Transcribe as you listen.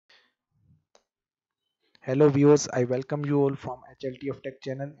Hello viewers, I welcome you all from HLT of Tech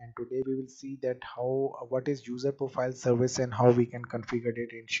channel, and today we will see that how what is user profile service and how we can configure it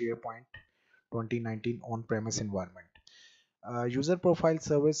in SharePoint 2019 on-premise environment. User profile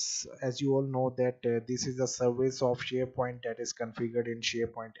service, as you all know that this is a service of SharePoint that is configured in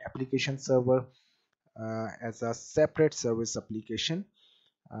SharePoint application server as a separate service application.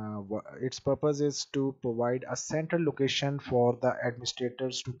 Its purpose is to provide a central location for the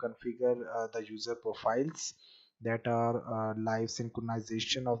administrators to configure the user profiles that are live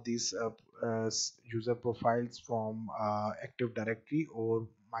synchronization of these user profiles from Active Directory or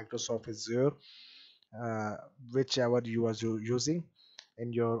Microsoft Azure, uh, whichever you are using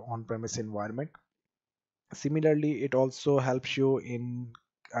in your on-premise environment. Similarly, it also helps you in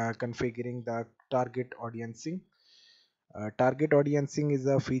configuring the target audiencing. Target audiencing is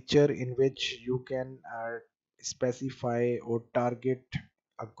a feature in which you can specify or target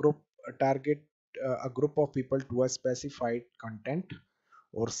a group of people to a specified content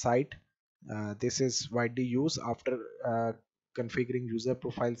or site. This is widely used after configuring user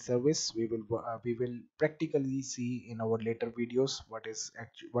profile service. We will practically see in our later videos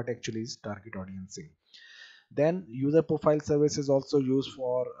what actually is target audiencing. Then user profile service is also used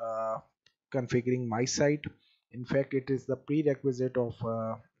for configuring my site. In fact, it is the prerequisite of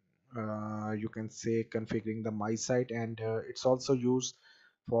you can say configuring the my site, and it's also used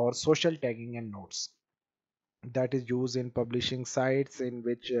for social tagging and notes. That is used in publishing sites in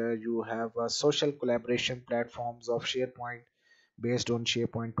which you have social collaboration platforms of SharePoint based on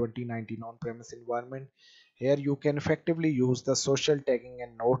SharePoint 2019 on-premise environment. Here you can effectively use the social tagging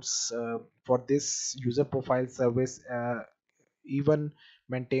and notes for this user profile service, even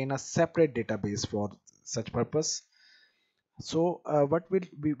maintain a separate database for such purpose. So what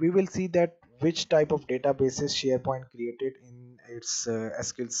we will see that which type of databases SharePoint created in its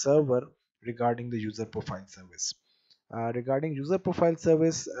SQL server regarding the user profile service. Regarding user profile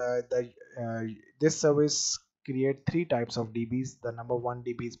service, uh, this service create three types of DBs. The number one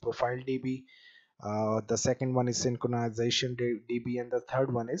DB is profile DB. The second one is synchronization DB, and the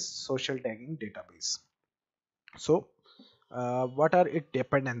third one is social tagging database. So, what are its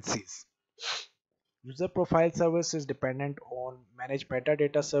dependencies? User profile service is dependent on manage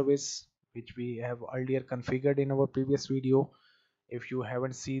metadata service, which we have earlier configured in our previous video. If you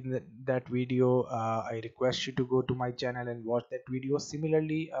haven't seen that video, I request you to go to my channel and watch that video.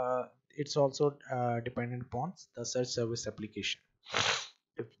 Similarly, it's also dependent upon the search service application.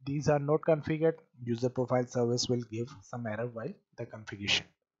 If these are not configured, user profile service will give some error while the configuration.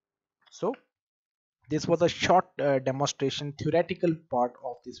 So this was a short demonstration theoretical part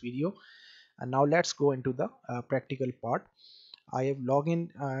of this video, and now let's go into the practical part. I have logged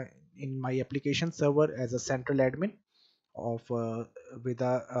in my application server as a central admin of with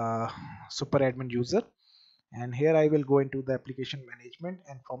a super admin user, and here I will go into the application management,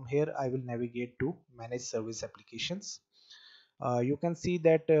 and from here I will navigate to manage service applications. You can see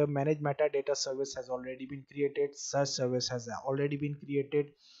that manage metadata service has already been created, search service has already been created,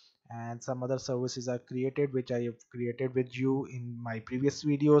 and some other services are created which I have created with you in my previous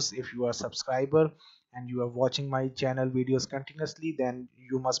videos. If you are a subscriber and you are watching my channel videos continuously, then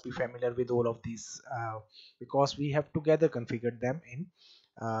you must be familiar with all of these because we have together configured them in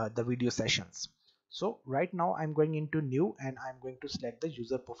the video sessions. So right now I'm going into new, and I'm going to select the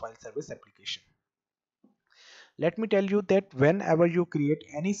user profile service application. Let me tell you that whenever you create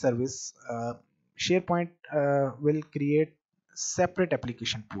any service, SharePoint will create separate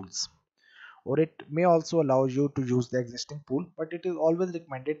application pools, or it may also allow you to use the existing pool, but it is always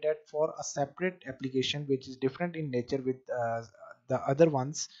recommended that for a separate application which is different in nature with the other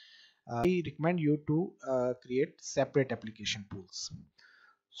ones, I recommend you to create separate application pools.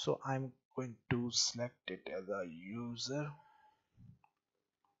 So I'm going to select it as a user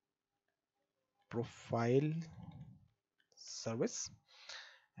profile service,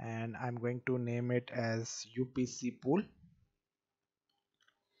 and I'm going to name it as UPC pool,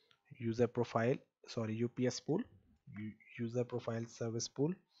 user profile, sorry, UPS pool, user profile service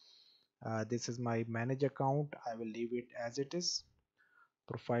pool. This is my manage account. I will leave it as it is,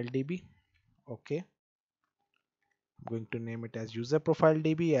 profile DB. Okay, I'm going to name it as user profile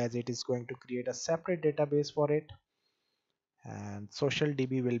DB as it is going to create a separate database for it. And social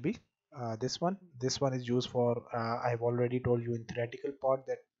DB will be this one is used for I've already told you in theoretical part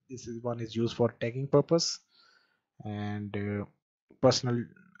that this is one is used for tagging purpose, and personal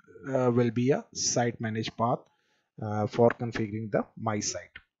will be a site managed path for configuring the my site.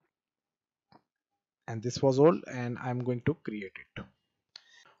 And this was all, and I'm going to create it.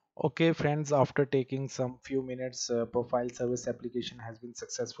 Okay friends, after taking some few minutes, profile service application has been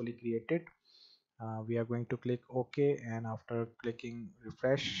successfully created. We are going to click OK, and after clicking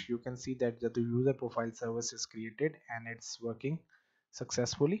refresh, you can see that the user profile service is created and it's working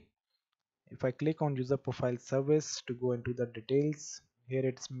successfully. If I click on user profile service to go into the details, here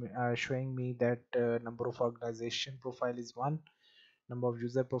it's showing me that number of organization profile is 1, number of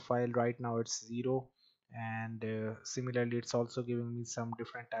user profile right now it's 0, and similarly it's also giving me some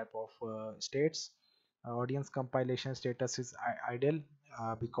different type of states. Audience compilation status is idle,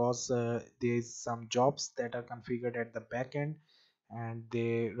 because there is some jobs that are configured at the back end and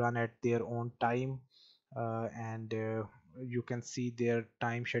they run at their own time, and you can see their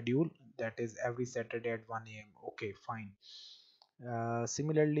time schedule, that is every Saturday at 1 a.m. Okay, fine.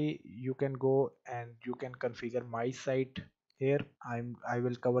 Similarly, you can go and you can configure my site here. I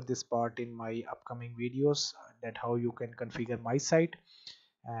will cover this part in my upcoming videos, that how you can configure my site.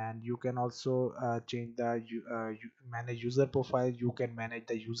 And you can also change the manage user profile. You can manage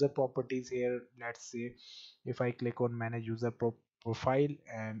the user properties here. Let's say if I click on manage user profile,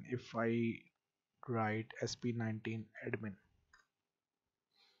 and if I write sp19 admin,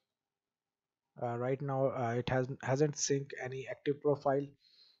 right now it hasn't synced any active profile,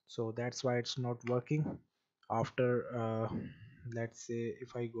 so that's why it's not working. After let's say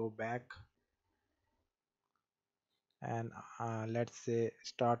if I go back and let's say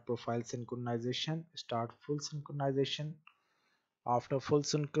start profile synchronization, start full synchronization. After full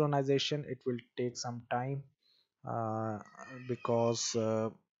synchronization it will take some time, uh, because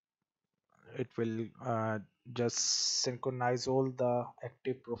it will just synchronize all the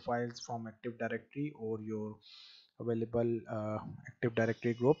active profiles from active directory or your available active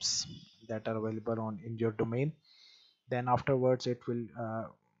directory groups that are available on in your domain. Then afterwards it will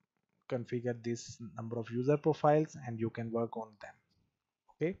configure this number of user profiles and you can work on them.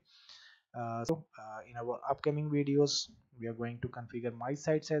 Okay. In our upcoming videos we are going to configure my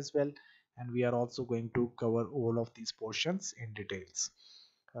sites as well, and we are also going to cover all of these portions in details.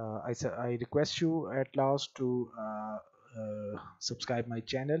 I request you at last to subscribe my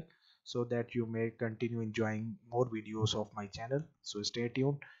channel so that you may continue enjoying more videos of my channel. So stay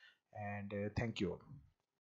tuned, and thank you all.